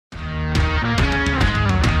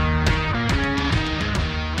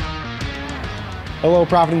Hello,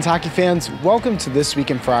 Providence hockey fans. Welcome to This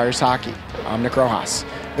Week in Friars Hockey. I'm Nick Rojas.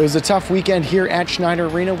 It was a tough weekend here at Schneider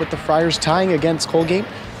Arena with the Friars tying against Colgate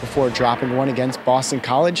before dropping one against Boston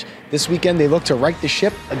College. This weekend, they look to right the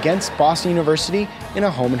ship against Boston University in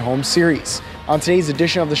a home-and-home series. On today's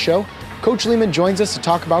edition of the show, Coach Leaman joins us to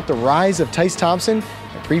talk about the rise of Tyce Thompson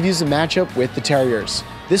and previews the matchup with the Terriers.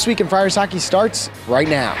 This Week in Friars Hockey starts right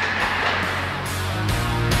now.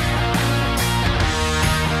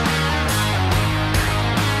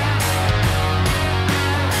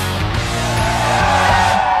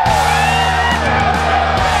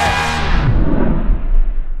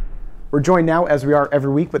 We're joined now, as we are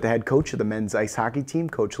every week, with the head coach of the men's ice hockey team,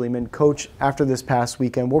 Coach Leaman. Coach, after this past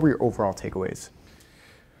weekend, what were your overall takeaways?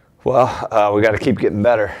 Well, we got to keep getting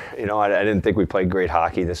better. You know, I didn't think we played great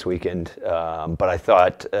hockey this weekend, but I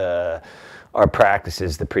thought our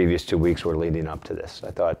practices the previous 2 weeks were leading up to this.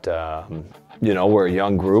 I thought, you know, we're a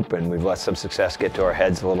young group and we've let some success get to our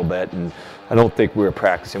heads a little bit, and I don't think we were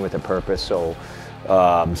practicing with a purpose. So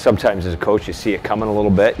sometimes as a coach, you see it coming a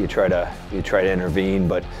little bit, you try to intervene,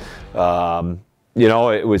 but you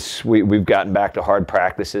know, we've gotten back to hard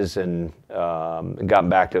practices and gotten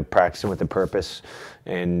back to practicing with a purpose,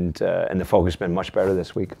 and the focus has been much better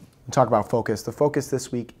this week. Talk about focus. The focus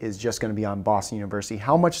this week is just going to be on Boston University.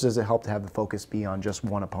 How much does it help to have the focus be on just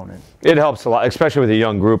one opponent? It helps a lot, especially with a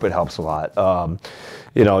young group. It helps a lot.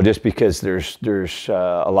 You know, just because there's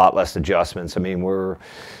a lot less adjustments. I mean,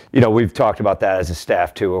 we've talked about that as a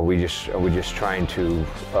staff too. Are we just trying to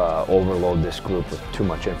overload this group with too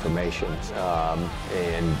much information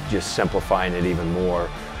and just simplifying it even more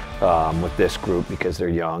with this group because they're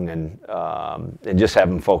young, and just have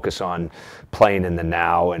them focus on playing in the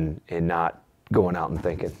now and not going out and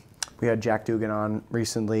thinking. We had Jack Dugan on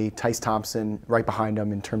recently, Tyce Thompson right behind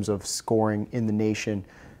him in terms of scoring in the nation.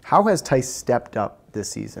 How has Tyce stepped up this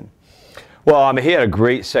season? Well, I mean, he had a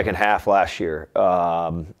great second half last year,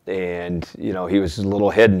 and you know, he was a little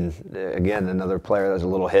hidden. Again, another player that was a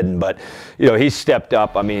little hidden, but you know, he stepped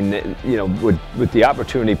up. I mean, you know, with the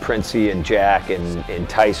opportunity Princey and Jack and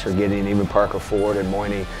Tyce are getting, even Parker Ford and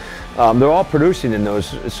Moynihan, they're all producing in those,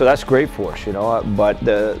 so that's great for us, you know. But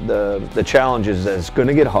the challenge is that it's going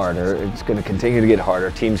to get harder. It's going to continue to get harder.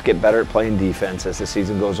 Teams get better at playing defense as the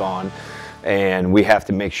season goes on. And we have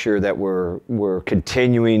to make sure that we're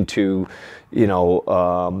continuing to, you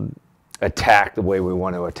know, attack the way we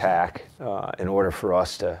want to attack in order for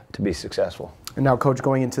us to be successful. And now, Coach,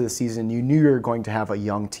 going into the season, you knew you were going to have a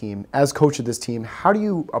young team. As coach of this team, how do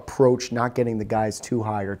you approach not getting the guys too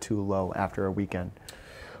high or too low after a weekend?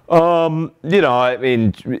 You know, I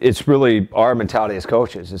mean, it's really our mentality as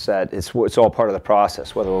coaches is that it's all part of the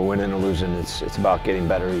process. Whether we're winning or losing, it's about getting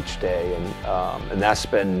better each day, and that's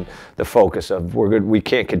been the focus of we're good. We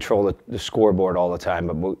can't control the scoreboard all the time,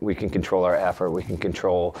 but we can control our effort. We can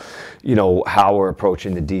control, you know, how we're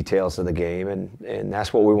approaching the details of the game, and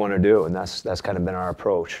that's what we want to do, and that's kind of been our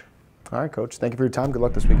approach. All right, Coach. Thank you for your time. Good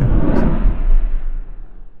luck this weekend.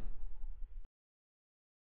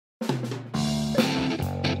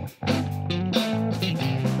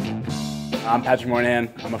 I'm Patrick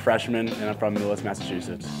Moynihan. I'm a freshman, and I'm from Millis,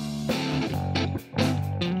 Massachusetts.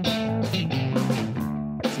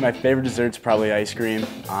 So my favorite dessert's probably ice cream.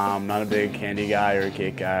 I'm not a big candy guy or a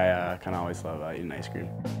cake guy. I kind of always love eating ice cream.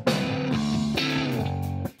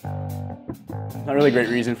 Not really a great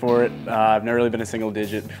reason for it. I've never really been a single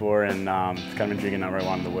digit before, and it's kind of intriguing number I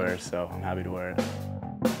wanted to wear, so I'm happy to wear it.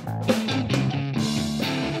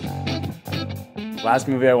 Last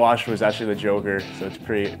movie I watched was actually The Joker, so it's a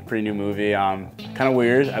pretty new movie. Kind of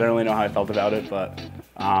weird. I don't really know how I felt about it, but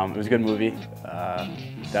it was a good movie.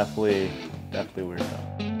 Definitely weird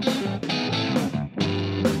though.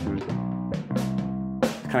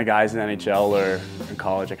 Kind of guys in the NHL or in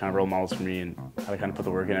college, I kind of role models for me and how to kind of put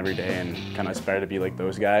the work in every day and kind of aspire to be like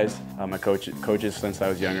those guys. My coaches since I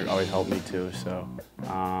was younger always helped me too, so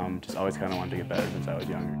just always kind of wanted to get better since I was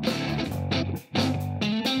younger.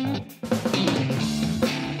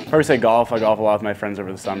 Probably say golf. I golf a lot with my friends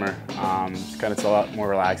over the summer. It's a lot more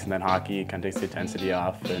relaxing than hockey. Kind of takes the intensity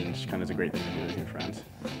off, and just kind of is a great thing to do with your friends.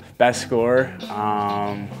 Best score,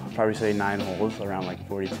 probably say 9 holes, around like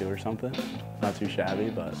 42 or something. Not too shabby,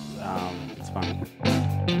 but it's fun.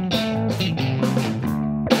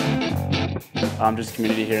 Just the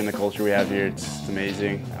community here and the culture we have here, it's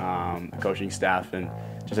amazing. The coaching staff and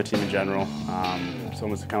just our team in general. It's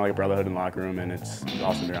almost kind of like a brotherhood in the locker room, and it's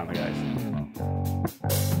awesome to be around the guys.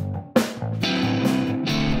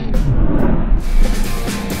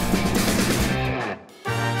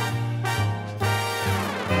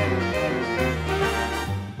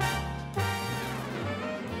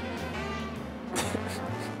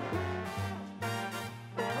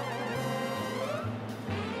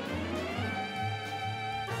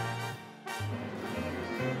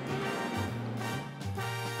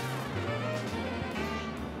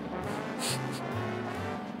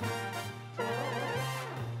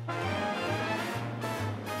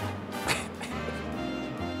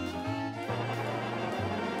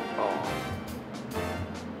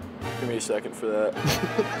 me a second for that.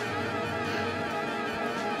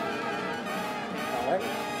 All right.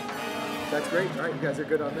 That's great. All right, you guys are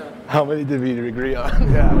good on that. How many did we agree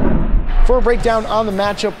on? Yeah. For a breakdown on the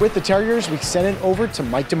matchup with the Terriers, we send it over to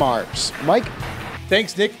Mike DeMars. Mike?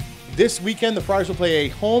 Thanks, Nick. This weekend, the Friars will play a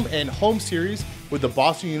home series with the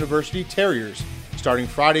Boston University Terriers, starting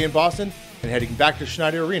Friday in Boston and heading back to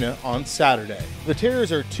Schneider Arena on Saturday. The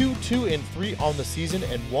Terriers are 2-2-3 on the season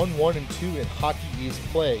and 1-1-2 in Hockey East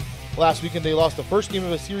play. Last weekend, they lost the first game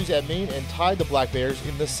of a series at Maine and tied the Black Bears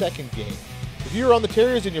in the second game. If you're on the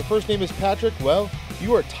Terriers and your first name is Patrick, well,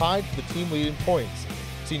 you are tied for the team lead in points.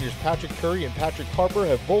 Seniors Patrick Curry and Patrick Harper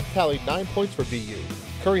have both tallied 9 points for BU.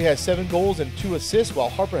 Curry has 7 goals and 2 assists, while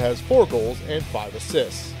Harper has 4 goals and 5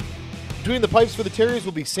 assists. Between the pipes for the Terriers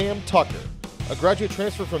will be Sam Tucker. A graduate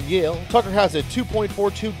transfer from Yale, Tucker has a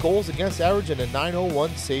 2.42 goals against average and a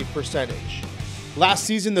 .901 save percentage. Last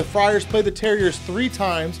season, the Friars played the Terriers 3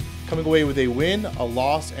 times, coming away with a win, a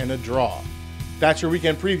loss, and a draw. That's your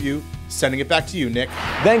weekend preview. Sending it back to you, Nick.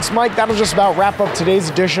 Thanks, Mike. That'll just about wrap up today's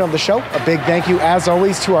edition of the show. A big thank you, as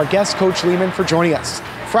always, to our guest, Coach Leaman, for joining us.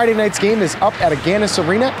 Friday night's game is up at Aganis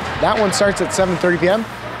Arena. That one starts at 7:30 p.m.,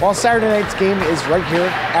 while Saturday night's game is right here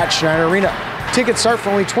at Schneider Arena. Tickets start for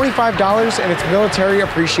only $25, and it's Military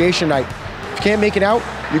Appreciation Night. If you can't make it out,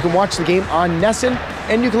 you can watch the game on Nesson,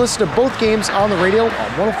 and you can listen to both games on the radio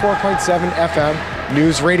on 104.7 FM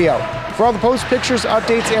News Radio. For all the posts, pictures,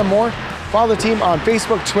 updates, and more, follow the team on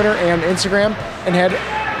Facebook, Twitter, and Instagram, and head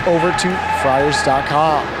over to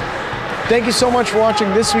Friars.com. Thank you so much for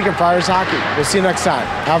watching This Week in Friars Hockey. We'll see you next time.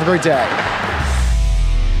 Have a great day.